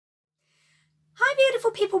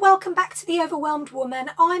Hello people, welcome back to The Overwhelmed Woman.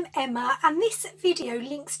 I'm Emma and this video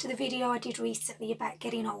links to the video I did recently about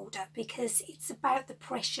getting older because it's about the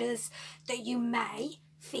pressures that you may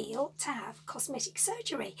feel to have cosmetic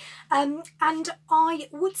surgery. And I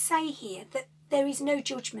would say here that there is no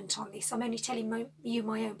judgment on this. I'm only telling you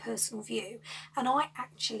my own personal view. And I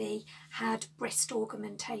actually had breast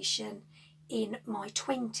augmentation in my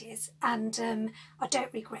 20s and I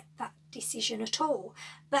don't regret that decision at all.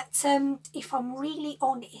 But if I'm really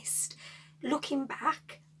honest, looking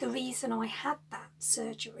back, the reason I had that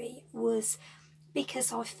surgery was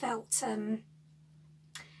because I felt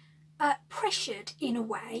pressured in a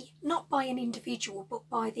way, not by an individual but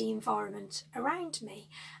by the environment around me,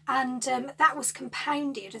 and that was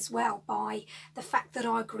compounded as well by the fact that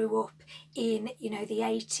I grew up in the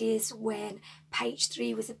 80s when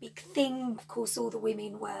pH3 was a big thing. Of course, all the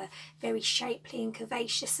women were very shapely and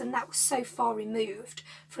curvaceous, and that was so far removed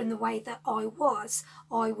from the way that I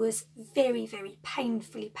was very, very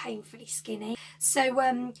painfully skinny.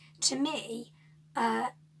 So to me,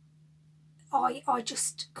 I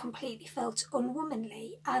just completely felt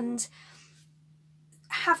unwomanly, and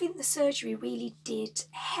having the surgery really did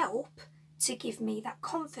help to give me that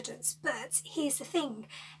confidence. But here's the thing,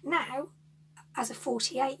 now as a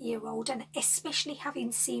 48-year-old, and especially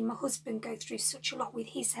having seen my husband go through such a lot with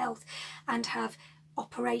his health and have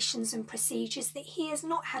operations and procedures that he has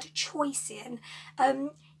not had a choice in,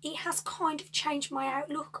 it has kind of changed my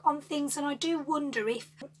outlook on things, and I do wonder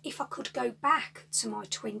if I could go back to my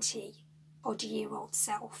 20-odd-year-old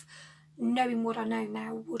self, knowing what I know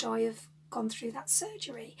now, would I have gone through that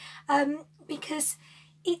surgery? Because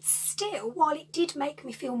it's still, while it did make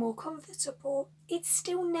me feel more comfortable, it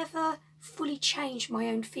still never fully changed my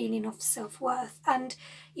own feeling of self-worth. And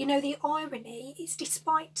the irony is,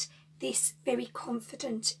 despite this very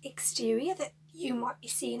confident exterior that you might be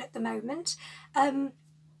seeing at the moment,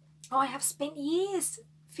 I have spent years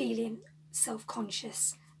feeling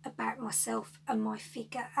self-conscious about myself and my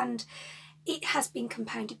figure, and it has been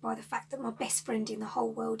compounded by the fact that my best friend in the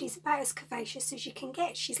whole world is about as curvaceous as you can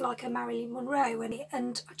get. She's like a Marilyn Monroe,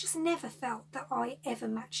 and I just never felt that I ever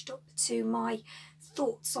matched up to my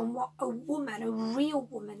thoughts on what a woman, a real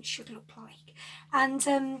woman, should look like.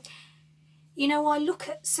 And I look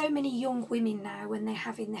at so many young women now when they're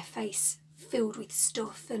having their face filled with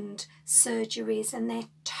stuff and surgeries, and they're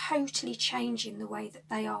totally changing the way that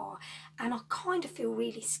they are, and I kind of feel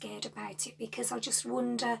really scared about it, because I just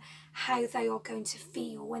wonder how they are going to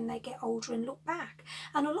feel when they get older and look back.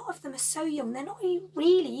 And a lot of them are so young, they're not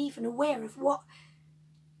really even aware of what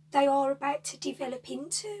they are about to develop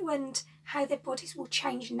into and how their bodies will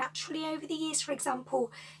change naturally over the years. For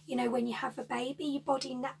example, when you have a baby, your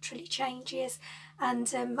body naturally changes,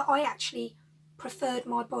 and I actually preferred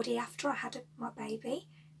my body after I had my baby,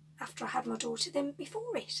 after I had my daughter, than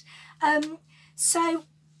before it. So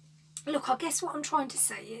look, I guess what I'm trying to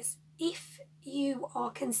say is, if you are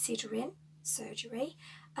considering surgery,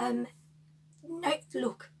 no,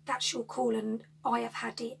 look, that's your call, and I have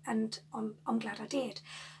had it, and I'm glad I did.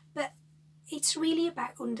 But it's really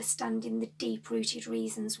about understanding the deep-rooted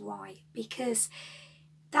reasons why, because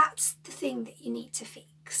that's the thing that you need to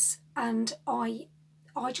fix. And I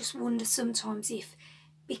just wonder sometimes if,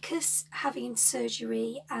 because having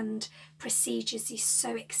surgery and procedures is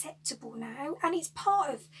so acceptable now, and it's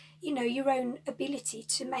part of your own ability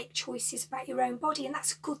to make choices about your own body, and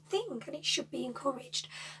that's a good thing and it should be encouraged,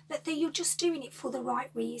 but that you're just doing it for the right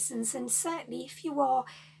reasons. And certainly if you are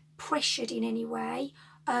pressured in any way,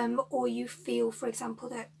 or you feel, for example,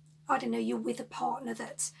 that, I don't know, you're with a partner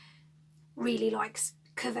that really likes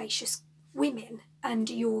curvaceous women and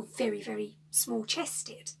you're very, very small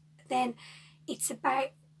chested, then it's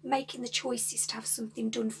about making the choices to have something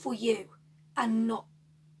done for you, and not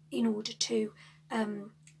in order to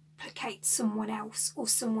placate someone else or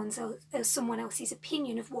someone else's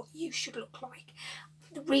opinion of what you should look like.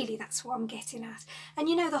 Really, that's what I'm getting at. And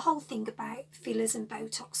the whole thing about fillers and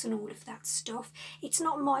Botox and all of that stuff, it's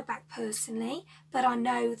not my bag personally, but I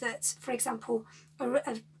know that, for example,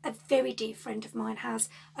 a very dear friend of mine has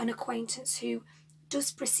an acquaintance who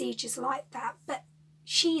does procedures like that, but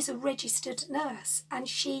she's a registered nurse and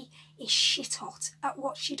she is shit hot at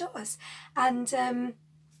what she does. And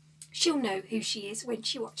she'll know who she is when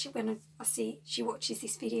she watches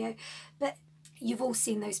this video. But you've all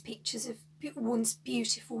seen those pictures of once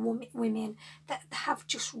beautiful women that have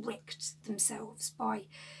just wrecked themselves by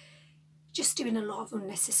just doing a lot of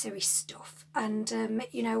unnecessary stuff. And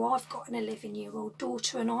I've got an 11-year-old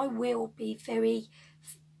daughter, and I will be very,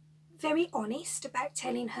 very honest about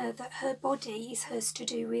telling her that her body is hers to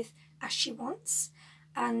do with as she wants.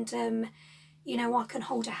 And You know, I can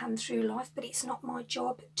hold her hand through life, but it's not my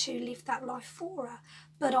job to live that life for her.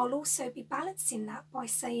 But I'll also be balancing that by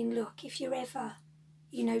saying, look, if you're ever,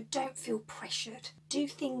 you know, don't feel pressured. Do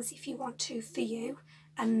things if you want to for you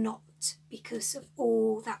and not because of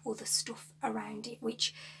all that other stuff around it,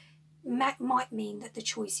 which might mean that the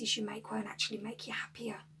choices you make won't actually make you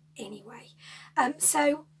happier anyway.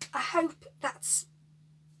 So I hope that's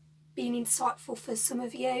been insightful for some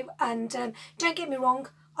of you. And don't get me wrong,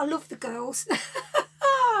 I love the girls.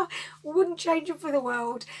 Wouldn't change them for the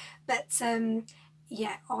world. But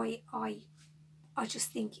yeah, I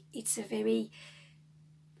just think it's a very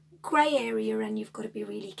grey area, and you've got to be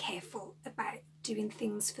really careful about doing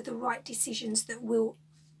things for the right decisions that will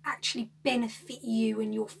actually benefit you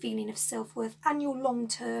and your feeling of self-worth and your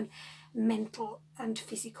long-term mental and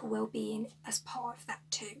physical well-being as part of that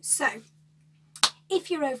too. So if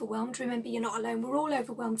you're overwhelmed, remember you're not alone. We're all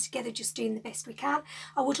overwhelmed together, just doing the best we can.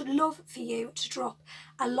 I would love for you to drop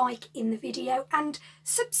a like in the video and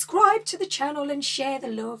subscribe to the channel and share the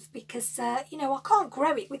love, because, you know, I can't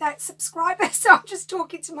grow it without subscribers. So I'm just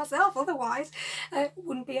talking to myself, otherwise it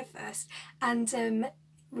wouldn't be a first. And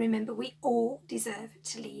remember, we all deserve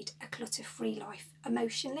to lead a clutter-free life,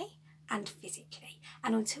 emotionally and physically.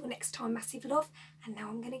 And until next time, massive love. And now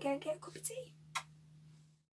I'm going to go and get a cup of tea.